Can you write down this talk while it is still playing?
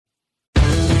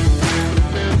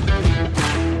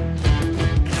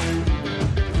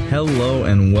Hello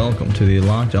and welcome to the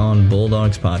Locked On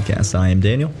Bulldogs podcast. I am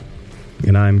Daniel.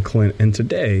 And I'm Clint. And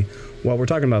today, while we're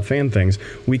talking about fan things,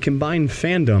 we combine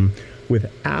fandom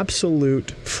with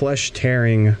absolute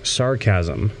flesh-tearing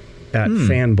sarcasm at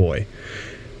fanboy.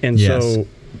 And so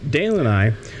Daniel and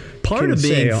I... Part of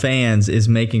being fans is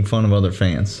making fun of other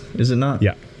fans, is it not?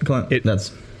 Yeah. Clint,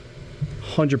 that's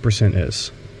 100%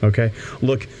 is. Okay?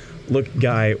 Look,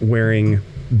 guy wearing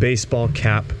baseball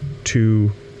cap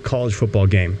to college football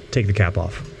game. Take the cap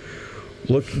off.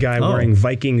 Look, guy wearing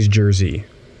Vikings jersey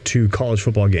to college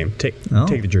football game. Take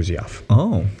the jersey off.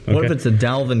 Oh. Okay. What if it's a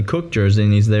Dalvin Cook jersey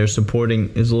and he's there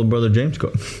supporting his little brother James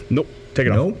Cook? Nope. Take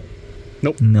it off.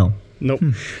 Nope. No. Nope.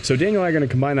 So Daniel and I are going to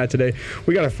combine that today.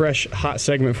 We got a fresh, hot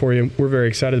segment for you we're very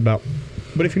excited about.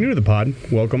 But if you're new to the pod,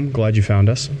 welcome. Glad you found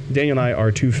us. Daniel and I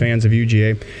are two fans of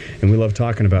UGA, and we love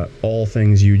talking about all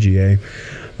things UGA.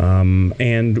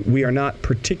 And we are not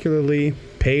particularly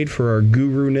paid for our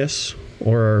guru-ness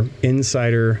or our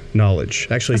insider knowledge.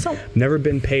 Actually, never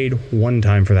been paid one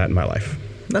time for that in my life.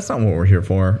 That's not what we're here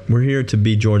for. We're here to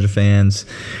be Georgia fans.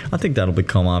 I think that'll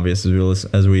become obvious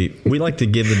as we like to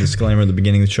give the disclaimer at the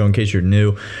beginning of the show in case you're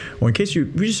new, or in case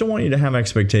we just don't want you to have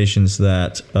expectations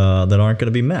that aren't going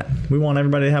to be met. We want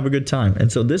everybody to have a good time.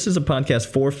 And so this is a podcast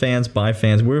for fans, by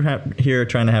fans. We're here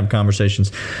trying to have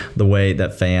conversations the way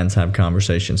that fans have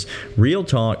conversations. Real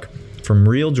talk from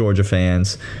real Georgia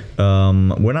fans.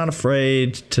 We're not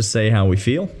afraid to say how we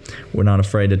feel. We're not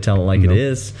afraid to tell it like it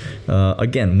is.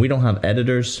 Again, we don't have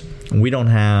editors. We don't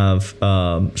have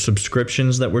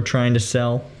subscriptions that we're trying to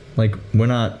sell. Like, we're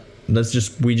not.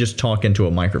 We just talk into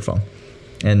a microphone,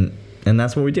 and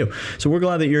that's what we do. So we're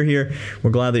glad that you're here. We're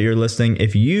glad that you're listening.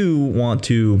 If you want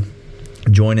to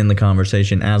join in the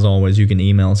conversation, as always, you can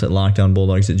email us at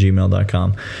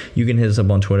lockdownbulldogs@gmail.com. You can hit us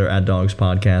up on Twitter at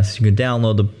Dogspodcast. You can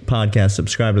download the podcast,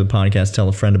 subscribe to the podcast, tell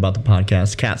a friend about the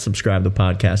podcast, subscribe to the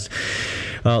podcast.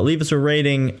 Leave us a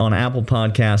rating on Apple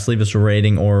Podcasts. Leave us a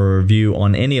rating or a review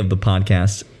on any of the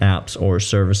podcast apps or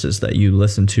services that you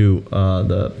listen to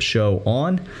the show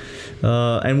on.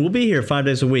 And we'll be here 5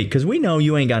 days a week because we know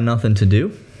you ain't got nothing to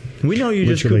do. We know you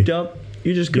just cooped up.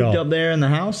 You just cooped up there in the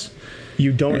house.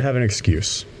 You don't have an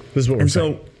excuse. This is what we're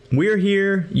saying. So we're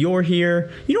here. You're here.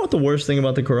 You know what the worst thing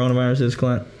about the coronavirus is,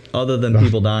 Clint? Other than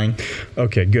people dying.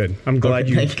 Okay, good. I'm glad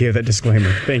you gave that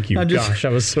disclaimer. Thank you. Gosh, I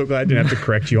was so glad I didn't have to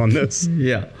correct you on this.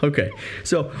 Yeah, okay.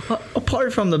 So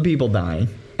apart from the people dying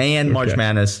and March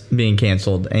Madness being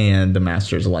canceled and the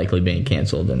Masters likely being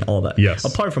canceled and all that. Yes.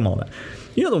 Apart from all that.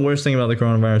 You know the worst thing about the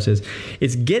coronavirus is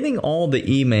it's getting all the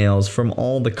emails from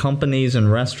all the companies and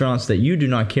restaurants that you do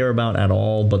not care about at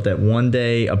all, but that one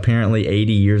day, apparently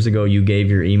 80 years ago, you gave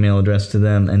your email address to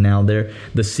them, and now the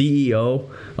CEO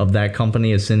of that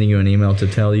company is sending you an email to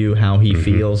tell you how he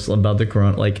feels about the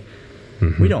corona. Like,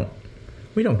 we don't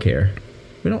care.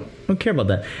 We don't care about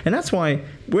that, and that's why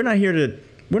we're not here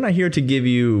to give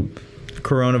you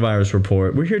coronavirus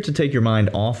report. We're here to take your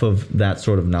mind off of that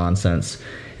sort of nonsense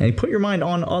and put your mind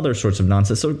on other sorts of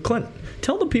nonsense. So, Clint,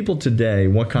 tell the people today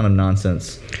what kind of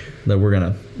nonsense that we're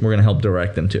gonna help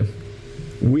direct them to.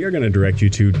 We are gonna direct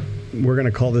you to. We're gonna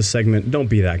call this segment "Don't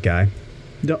Be That Guy."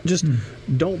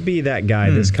 Don't be that guy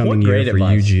this coming year for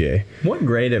UGA. What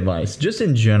great advice! Just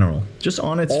in general, just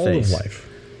on its all face. All of life.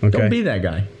 Okay? Don't be that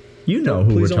guy. You know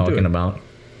who we're talking about.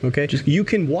 Okay, you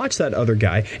can watch that other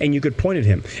guy, and you could point at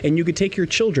him, and you could take your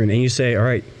children, and you say, "All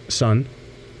right, son,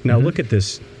 now look at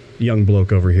this young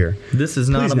bloke over here. This is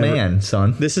not a man,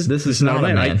 son. This is not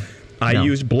a man." I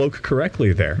used bloke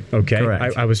correctly there, okay?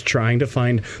 Correct. I was trying to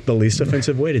find the least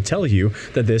offensive way to tell you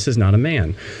that this is not a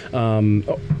man.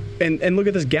 And look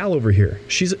at this gal over here.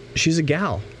 She's a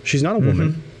gal. She's not a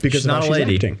woman because she's not a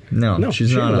lady. Acting. No,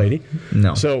 she's not a lady.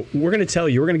 No. So we're going to tell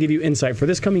you, we're going to give you insight for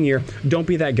this coming year. Don't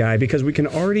be that guy, because we can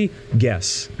already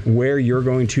guess where you're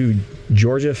going to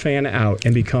Georgia fan out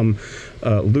and become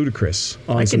ludicrous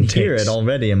on some takes. I can hear it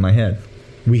already in my head.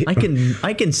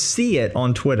 I can see it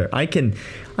on Twitter. I can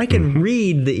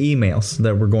read the emails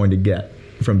that we're going to get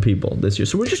from people this year.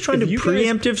 So we're just trying to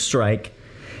preemptive strike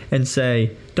and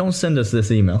say, don't send us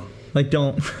this email. Like,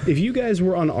 don't. If you guys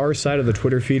were on our side of the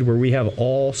Twitter feed where we have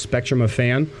all spectrum of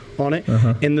fan on it,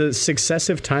 and the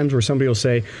successive times where somebody will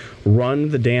say, run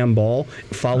the damn ball,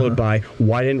 followed by,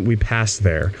 why didn't we pass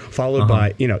there? Followed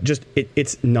by, just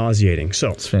it's nauseating.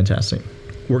 So it's fantastic.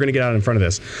 We're going to get out in front of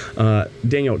this.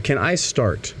 Daniel, can I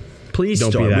start? Please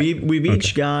start. We've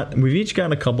each got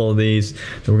a couple of these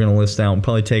that we're going to list out. We'll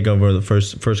probably take over the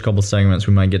first couple segments.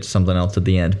 We might get to something else at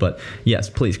the end. But yes,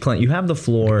 please, Clint, you have the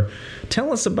floor.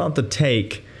 Tell us about the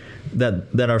take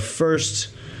that our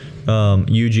first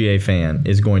UGA fan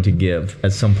is going to give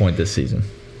at some point this season.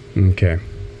 Okay.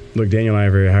 Look, Daniel and I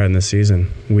are very high in this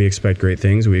season. We expect great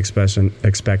things. We expect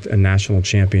a national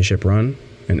championship run,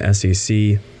 an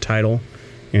SEC title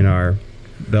in our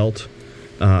belt.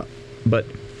 But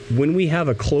when we have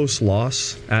a close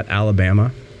loss at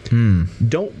Alabama,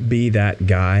 don't be that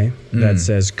guy that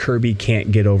says Kirby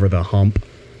can't get over the hump.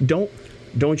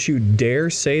 Don't you dare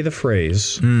say the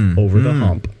phrase over the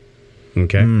hump.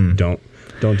 Okay? Don't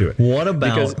do it.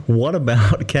 What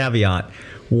about caveat?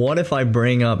 What if I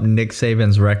bring up Nick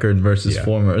Saban's record versus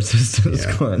former assistants,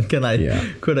 Clint? Could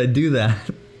I do that?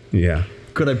 Yeah.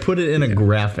 Could I put it in a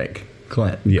graphic,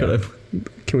 Clint? Yeah.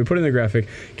 Can we put it in the graphic?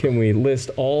 Can we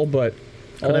list all but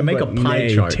Could I make a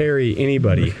pie chart? Terry,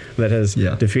 anybody that has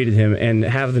defeated him, and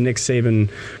have the Nick Saban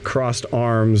crossed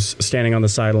arms standing on the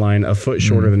sideline a foot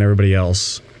shorter than everybody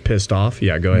else, pissed off?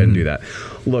 Yeah, go ahead and do that.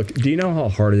 Look, do you know how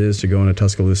hard it is to go into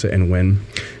Tuscaloosa and win?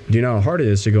 Do you know how hard it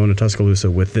is to go into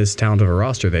Tuscaloosa with this talent of a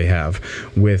roster they have,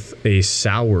 with a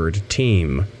soured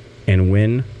team, and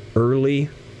win early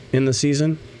in the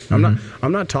season?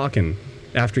 I'm not talking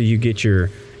after you get your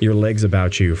legs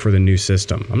about you for the new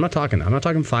system. I'm not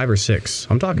talking 5 or 6.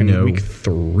 I'm talking week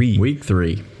 3. Week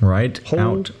 3, right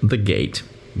out the gate.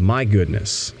 My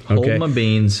goodness. Okay. Hold my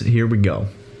beans. Here we go.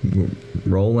 We're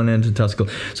rolling into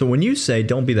Tuscaloosa. So when you say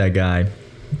don't be that guy,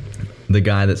 the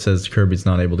guy that says Kirby's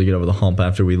not able to get over the hump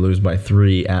after we lose by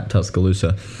 3 at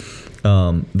Tuscaloosa,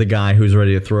 the guy who's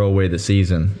ready to throw away the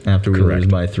season after we lose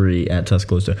by 3 at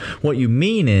Tuscaloosa. What you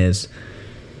mean is,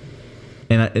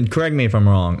 and correct me if I'm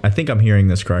wrong, I think I'm hearing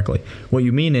this correctly. What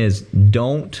you mean is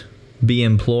don't be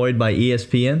employed by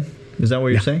ESPN? Is that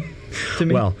what you're saying? To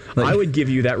me? Well, I would give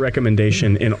you that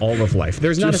recommendation in all of life.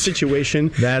 There's not a situation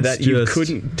that you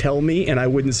couldn't tell me, and I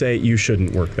wouldn't say you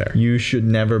shouldn't work there. You should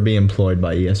never be employed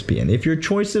by ESPN. If your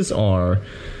choices are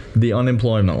the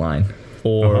unemployment line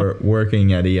or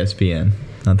working at ESPN,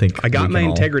 I think I got my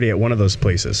integrity at one of those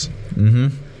places.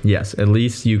 Yes, at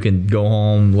least you can go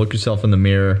home, look yourself in the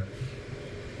mirror,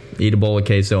 eat a bowl of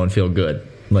queso, and feel good.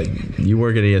 Like, you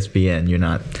work at ESPN, you're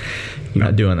not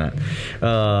doing that.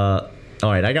 All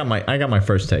right, I got my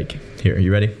first take here.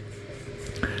 You ready?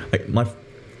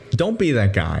 Don't be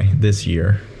that guy this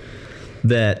year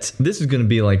that this is going to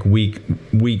be like week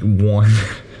 1.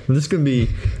 This is going to be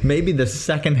maybe the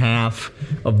second half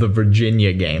of the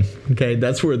Virginia game. Okay,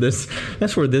 that's where this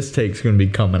take's going to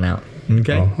be coming out.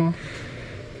 Okay.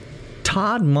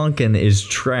 Todd Monken is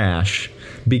trash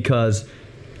because,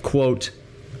 quote,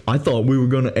 I thought we were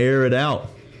going to air it out.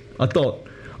 I thought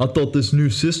this new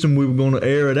system, we were going to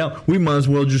air it out. We might as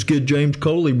well just get James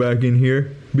Coley back in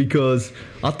here because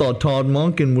I thought Todd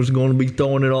Monken was going to be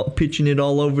pitching it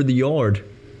all over the yard.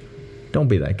 Don't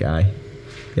be that guy,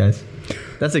 guys.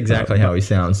 That's exactly how he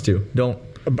sounds too. Don't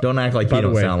act like you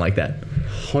don't sound like that.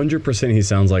 100% he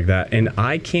sounds like that, and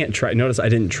I can't try. Notice I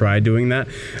didn't try doing that,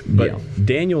 but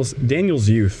Daniel's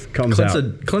youth comes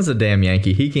out. Clint's a damn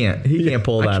Yankee. He can't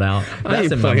pull that out.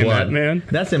 That's in my blood, man.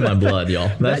 That's in my blood,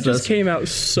 y'all. That just came out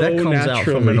so naturally. That comes out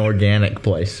from an organic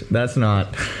place. That's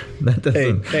not. That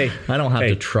doesn't. I don't have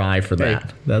to try for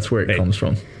that. That's where it comes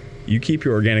from. You keep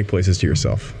your organic places to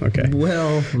yourself, okay?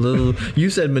 Well,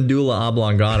 you said medulla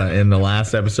oblongata in the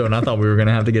last episode, and I thought we were going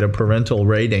to have to get a parental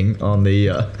rating on the.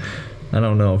 I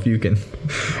don't know if you can.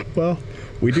 Well,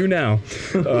 we do now.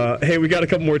 Hey, we got a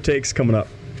couple more takes coming up.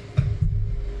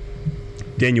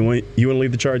 Daniel, you want to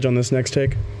lead the charge on this next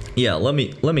take? Yeah, let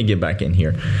me get back in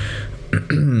here.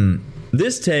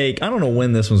 This take, I don't know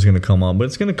when this one's going to come up, but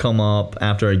it's going to come up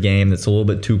after a game that's a little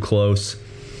bit too close.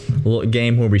 A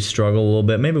game where we struggle a little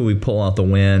bit. Maybe we pull out the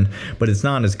win, but it's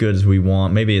not as good as we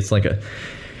want. Maybe it's like a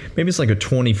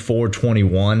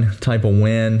 24-21 type of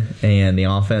win, and the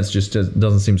offense just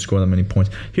doesn't seem to score that many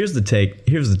points. Here's the take.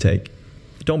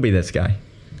 Don't be this guy.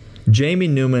 Jamie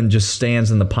Newman just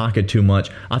stands in the pocket too much.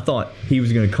 I thought he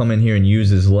was going to come in here and use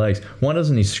his legs. Why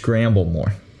doesn't he scramble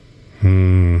more?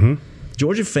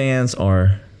 Georgia fans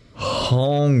are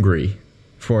hungry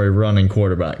for a running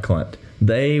quarterback, Clint.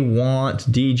 They want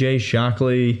DJ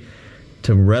Shockley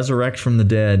to resurrect from the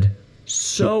dead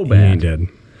so bad. He ain't dead.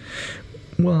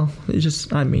 Well,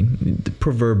 the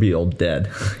proverbial dead.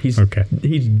 He's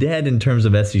dead in terms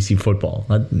of SEC football.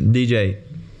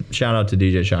 Shout out to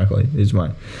DJ Shockley. He's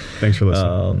mine. Thanks for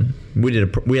listening.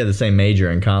 We had the same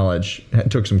major in college.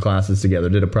 Took some classes together.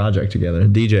 Did a project together.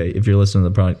 DJ, if you're listening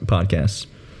to the podcast,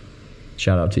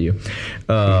 shout out to you.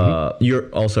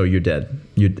 You're dead.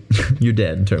 You're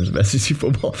dead in terms of SEC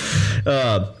football.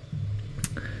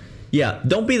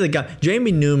 Don't be the guy.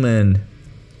 Jamie Newman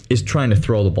is trying to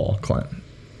throw the ball, Clint.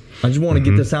 I just want to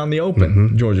get this out in the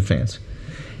open, Georgia fans.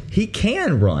 He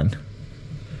can run,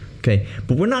 okay,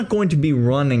 but we're not going to be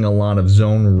running a lot of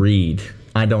zone read.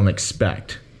 I don't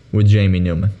expect. with Jamie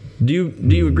Newman. Do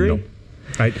you agree?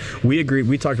 No. We agree.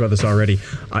 We talked about this already.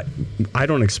 I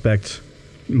don't expect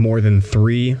more than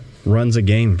 3 runs a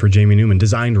game for Jamie Newman,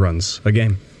 designed runs a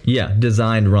game. Yeah,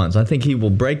 designed runs. I think he will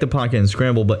break the pocket and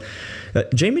scramble, but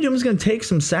Jamie Newman's going to take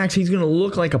some sacks. He's going to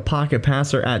look like a pocket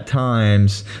passer at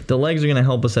times. The legs are going to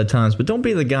help us at times, but don't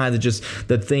be the guy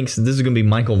that thinks this is going to be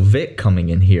Michael Vick coming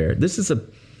in here. This is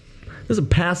a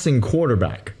passing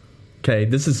quarterback. Okay,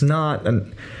 this is not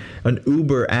an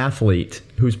uber athlete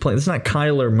who's playing. This is not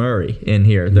Kyler Murray in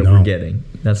here that we're getting.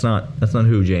 That's not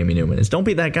who Jamie Newman is. Don't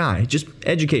be that guy. Just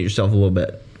educate yourself a little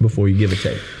bit before you give a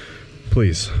take.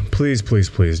 Please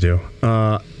do.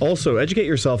 Also, educate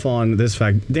yourself on this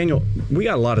fact. Daniel, we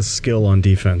got a lot of skill on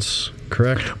defense,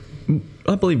 correct?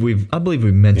 I believe we've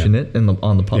mentioned it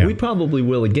on the pod. Yeah. We probably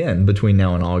will again between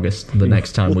now and August. The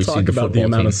next time we see the football team. We'll talk about the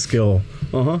amount of skill.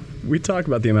 We talk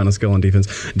about the amount of skill on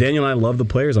defense. Daniel and I love the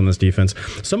players on this defense.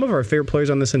 Some of our favorite players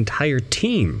on this entire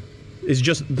team is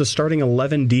just the starting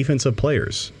 11 defensive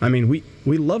players. I mean, we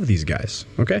love these guys.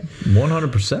 Okay,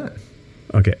 100%.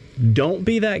 Okay, don't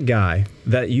be that guy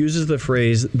that uses the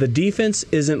phrase, the defense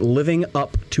isn't living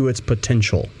up to its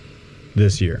potential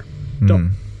this year.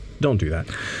 Don't do that.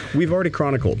 We've already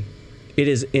chronicled. It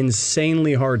is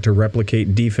insanely hard to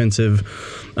replicate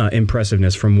defensive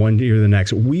impressiveness from one year to the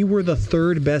next. We were the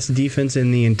 3rd best defense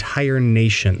in the entire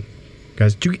nation.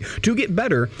 Guys, to get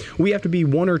better, we have to be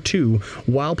 1 or 2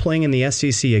 while playing in the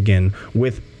SEC again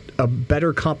with a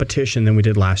better competition than we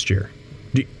did last year.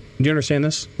 Do you understand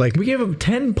this? Like, we gave up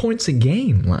 10 points a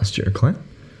game last year, Clint.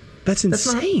 That's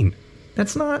insane.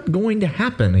 That's not going to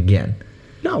happen again.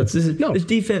 No. This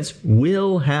defense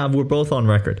will have, we're both on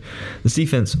record, this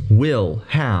defense will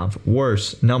have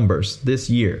worse numbers this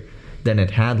year than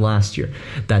it had last year.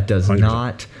 That does 100%.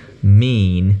 Not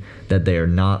mean that they are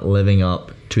not living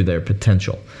up to their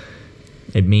potential.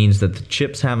 It means that the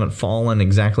chips haven't fallen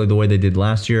exactly the way they did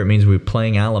last year. It means we're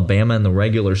playing Alabama in the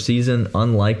regular season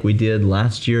unlike we did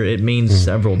last year. It means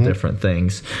several different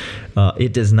things.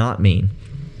 It does not mean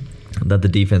that the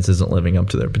defense isn't living up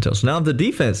to their potential. Now, if the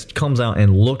defense comes out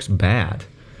and looks bad,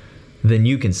 then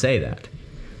you can say that.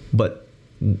 But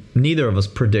neither of us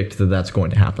predict that that's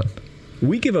going to happen.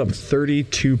 We give up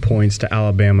 32 points to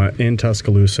Alabama in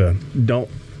Tuscaloosa. Don't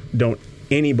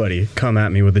anybody come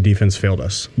at me with the defense failed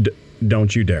us.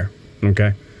 Don't you dare,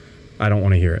 okay? I don't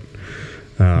want to hear it.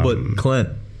 But Clint,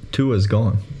 Tua's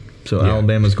gone. So yeah.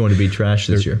 Alabama's going to be trash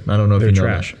this year. I don't know if you know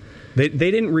trash. That.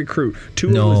 They didn't recruit.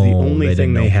 Tua was the only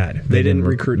thing they had. They didn't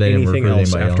recruit anything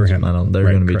else after him. They're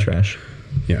going to be trash.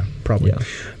 Yeah, probably. Yeah,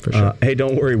 for sure. Hey,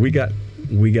 don't worry. We got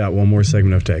one more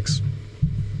segment of takes.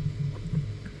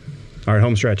 All right,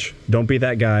 home stretch. Don't be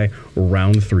that guy.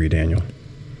 Round 3, Daniel.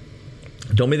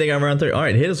 Don't be that guy round 3. All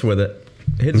right, hit us with it.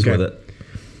 Hit us with it.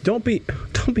 Don't be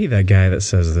that guy that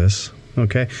says this,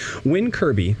 okay? When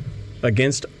Kirby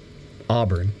against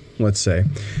Auburn, let's say,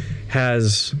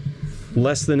 has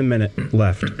less than a minute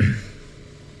left,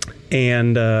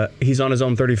 and he's on his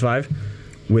own 35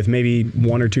 with maybe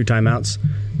 1 or 2 timeouts,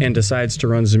 and decides to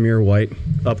run Zamir White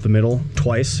up the middle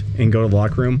twice and go to the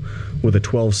locker room with a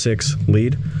 12-6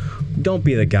 lead, don't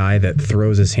be the guy that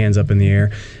throws his hands up in the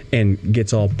air and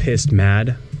gets all pissed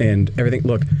mad and everything.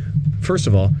 Look, first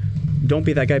of all, don't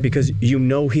be that guy because you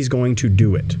know he's going to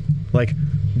do it. Like,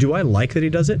 do I like that he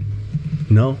does it?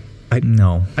 No. I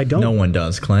don't. No one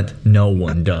does, Clint. No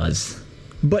one does.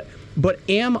 But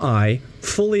am I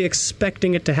fully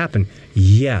expecting it to happen?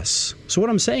 Yes. So what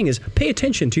I'm saying is pay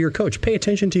attention to your coach. Pay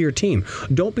attention to your team.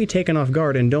 Don't be taken off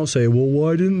guard and don't say, well,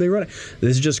 why didn't they run it? This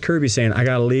is just Kirby saying, I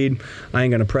got a lead. I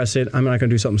ain't going to press it. I'm not going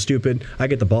to do something stupid. I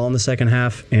get the ball in the second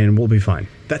half and we'll be fine.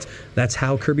 That's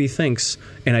how Kirby thinks.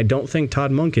 And I don't think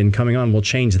Todd Monken coming on will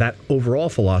change that overall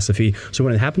philosophy. So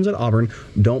when it happens at Auburn,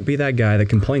 don't be that guy that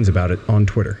complains about it on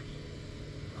Twitter.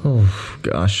 Oh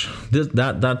gosh,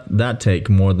 that take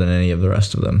more than any of the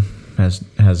rest of them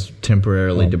has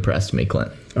temporarily depressed me,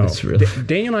 Clint. Really...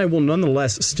 Daniel and I will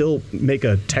nonetheless still make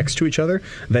a text to each other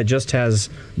that just has ...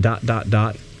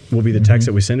 will be the text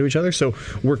that we send to each other. So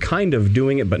we're kind of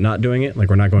doing it, but not doing it. Like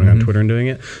we're not going on Twitter and doing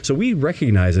it. So we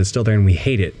recognize it's still there and we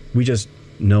hate it. We just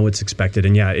know it's expected.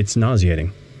 And yeah, it's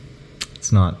nauseating.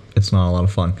 It's not a lot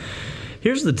of fun.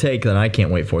 Here's the take that I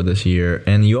can't wait for this year,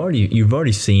 and you've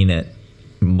already seen it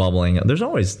bubbling up. There's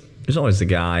always the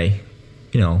guy,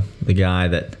 the guy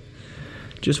that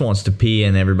just wants to pee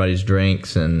in everybody's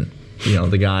drinks, and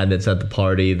the guy that's at the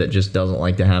party that just doesn't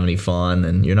like to have any fun,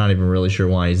 and you're not even really sure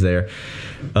why he's there.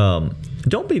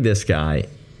 Don't be this guy.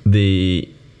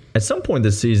 At some point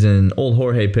this season, old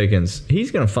Jorge Pickens,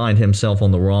 he's going to find himself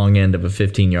on the wrong end of a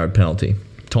 15-yard penalty,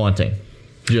 taunting.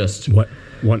 Just what?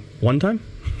 One time?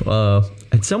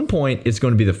 At some point, it's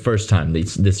going to be the first time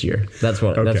this year. That's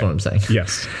what I'm saying.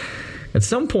 Yes. At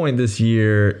some point this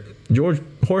year,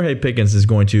 Jorge Pickens he's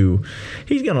going to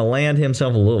land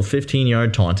himself a little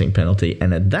 15-yard taunting penalty,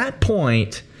 and at that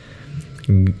point,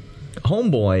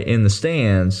 homeboy in the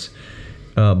stands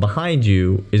behind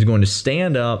you is going to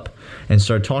stand up and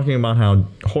start talking about how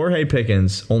Jorge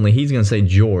Pickens, only he's going to say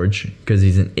George because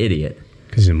he's an idiot.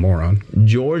 Because he's a moron.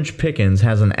 George Pickens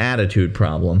has an attitude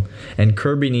problem, and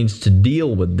Kirby needs to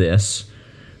deal with this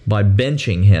by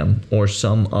benching him or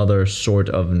some other sort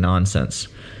of nonsense.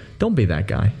 Don't be that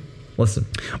guy. Listen.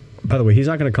 By the way, he's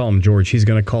not going to call him George. He's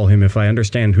going to call him, if I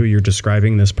understand who you're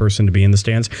describing this person to be in the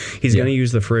stands, he's going to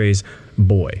use the phrase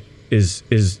boy. He's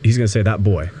going to say that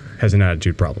boy has an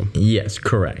attitude problem. Yes,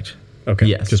 correct. Okay.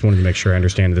 Yes. Just wanted to make sure I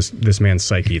understand this man's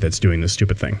psyche that's doing this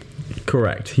stupid thing.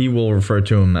 Correct. He will refer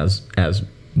to him as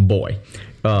boy.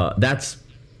 That's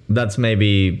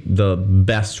maybe the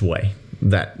best way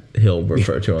that he'll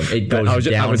refer to him. It goes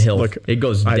downhill. It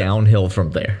goes downhill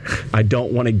from there. I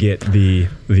don't want to get the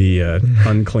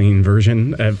unclean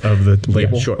version of the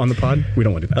label on the pod. We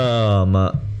don't want to do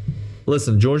that.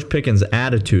 Listen, George Pickens'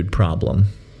 attitude problem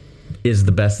is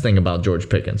the best thing about George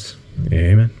Pickens.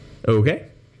 Amen. Okay.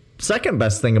 Second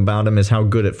best thing about him is how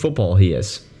good at football he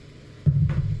is.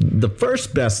 The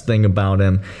first best thing about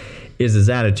him is his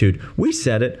attitude. We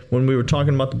said it when we were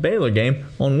talking about the Baylor game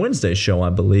on Wednesday's show, I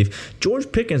believe.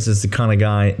 George Pickens is the kind of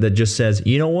guy that just says,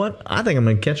 you know what? I think I'm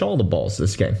going to catch all the balls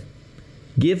this game.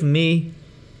 Give me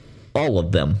all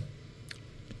of them.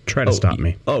 Try to stop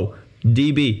me. Oh,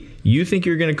 DB, you think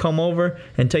you're going to come over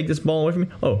and take this ball away from me?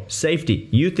 Oh, safety,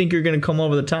 you think you're going to come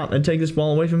over the top and take this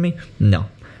ball away from me? No,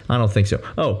 I don't think so.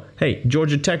 Oh, hey,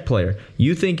 Georgia Tech player,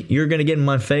 you think you're going to get in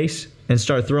my face and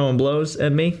start throwing blows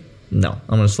at me? No,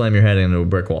 I'm going to slam your head into a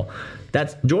brick wall.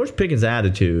 That's George Pickens'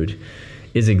 attitude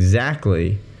is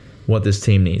exactly what this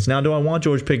team needs. Now, do I want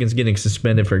George Pickens getting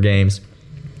suspended for games,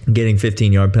 getting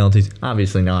 15-yard penalties?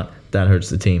 Obviously not. That hurts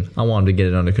the team. I want him to get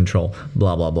it under control,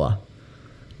 blah, blah, blah.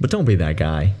 But don't be that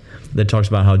guy that talks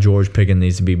about how George Pickens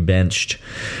needs to be benched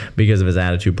because of his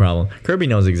attitude problem. Kirby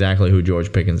knows exactly who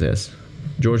George Pickens is.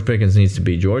 George Pickens needs to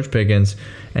be George Pickens,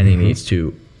 and he needs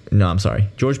to... No, I'm sorry.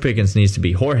 George Pickens needs to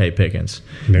be Jorge Pickens.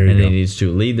 There you go. He needs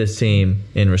to lead this team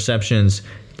in receptions,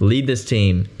 lead this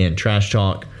team in trash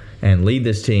talk, and lead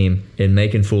this team in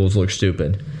making fools look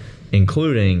stupid,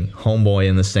 including homeboy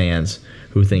in the stands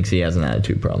who thinks he has an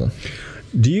attitude problem.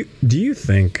 Do you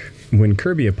think when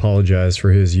Kirby apologized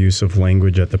for his use of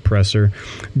language at the presser,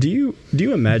 do you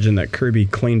imagine that Kirby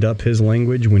cleaned up his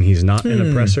language when he's not in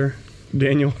a presser?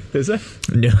 Daniel, is that?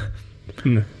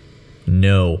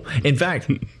 No. In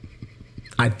fact,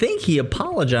 I think he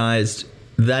apologized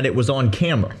that it was on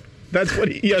camera. That's what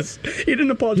he didn't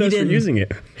apologize for using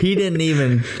it. He didn't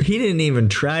even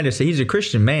try to say, he's a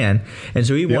Christian man, and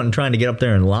so he wasn't trying to get up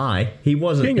there and lie. He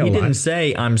didn't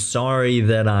say, I'm sorry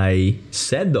that I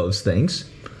said those things.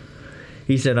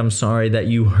 He said, I'm sorry that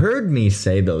you heard me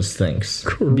say those things.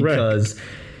 Correct. Because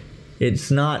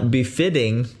it's not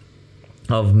befitting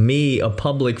of me, a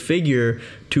public figure,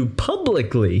 to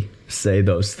publicly say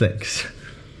those things.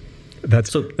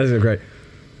 That's a great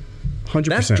 100%.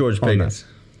 That's George Pickens.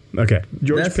 Okay,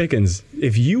 George Pickens.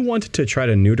 If you want to try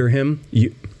to neuter him,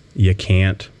 you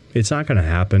can't. It's not going to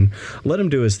happen. Let him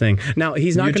do his thing. Now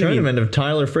he's not going to turn him into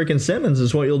Tyler freaking Simmons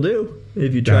is what you'll do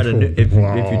if you try to if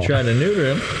you try to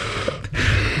neuter him.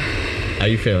 How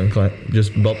you feeling, Clint?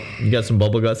 You got some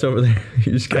bubble guts over there?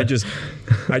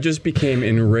 I just became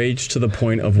enraged to the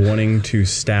point of wanting to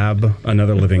stab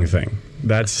another living thing.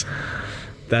 That's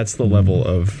the level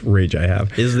of rage I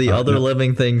have. Is the other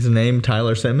living thing's name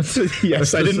Tyler Simmons?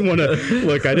 Yes, I didn't want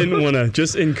to,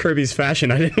 just in Kirby's fashion,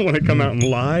 I didn't want to come out and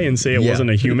lie and say it wasn't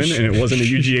a human and it wasn't a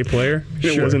UGA player.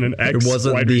 It wasn't an ex-wide receiver.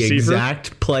 It wasn't the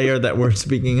exact player that we're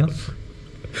speaking of.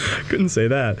 Couldn't say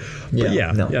that.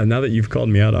 But now that you've called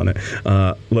me out on it.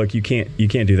 Look, you can't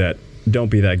do that. Don't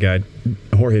be that guy.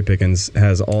 Jorge Pickens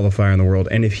has all the fire in the world.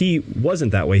 And if he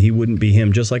wasn't that way, he wouldn't be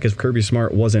him. Just like if Kirby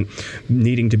Smart wasn't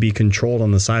needing to be controlled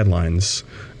on the sidelines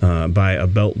by a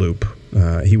belt loop,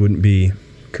 he wouldn't be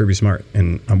Kirby Smart.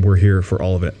 And we're here for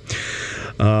all of it.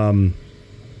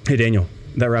 Hey, Daniel,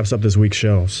 that wraps up this week's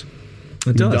shows.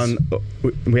 It does.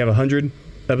 We have 100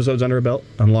 episodes under a belt.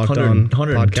 Unlocked 102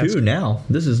 podcast. Now.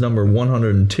 This is number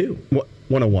 102.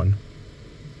 101.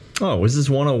 Oh, is this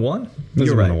 101?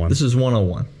 You're right. 101. This is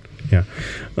 101. Yeah.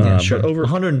 Sure. But over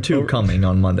 102 coming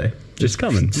on Monday. Just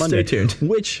coming Monday. Stay tuned.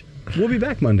 Which we'll be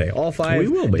back Monday. All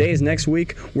 5 days next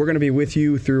week. We're going to be with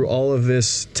you through all of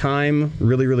this time,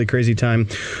 really, really crazy time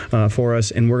for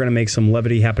us, and we're going to make some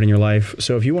levity happen in your life.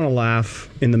 So if you want to laugh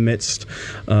in the midst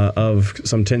of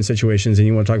some tense situations and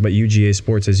you want to talk about UGA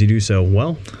sports as you do so,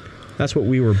 well, that's what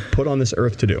we were put on this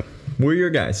earth to do. We're your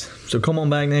guys. So come on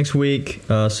back next week.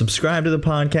 Subscribe to the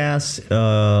podcast.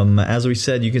 As we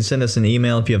said, you can send us an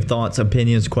email if you have thoughts,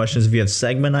 opinions, questions, if you have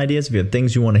segment ideas, if you have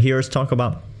things you want to hear us talk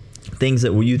about, things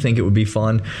that you think it would be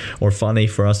fun or funny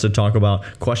for us to talk about,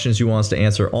 questions you want us to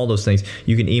answer, all those things.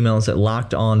 You can email us at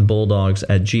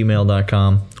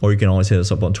lockedonbulldogs@gmail.com, or you can always hit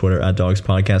us up on Twitter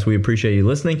 @dogspodcast. We appreciate you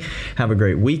listening. Have a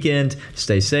great weekend.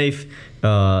 Stay safe.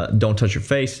 Don't touch your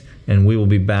face. And we will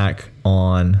be back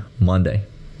on Monday.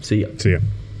 See ya. See ya.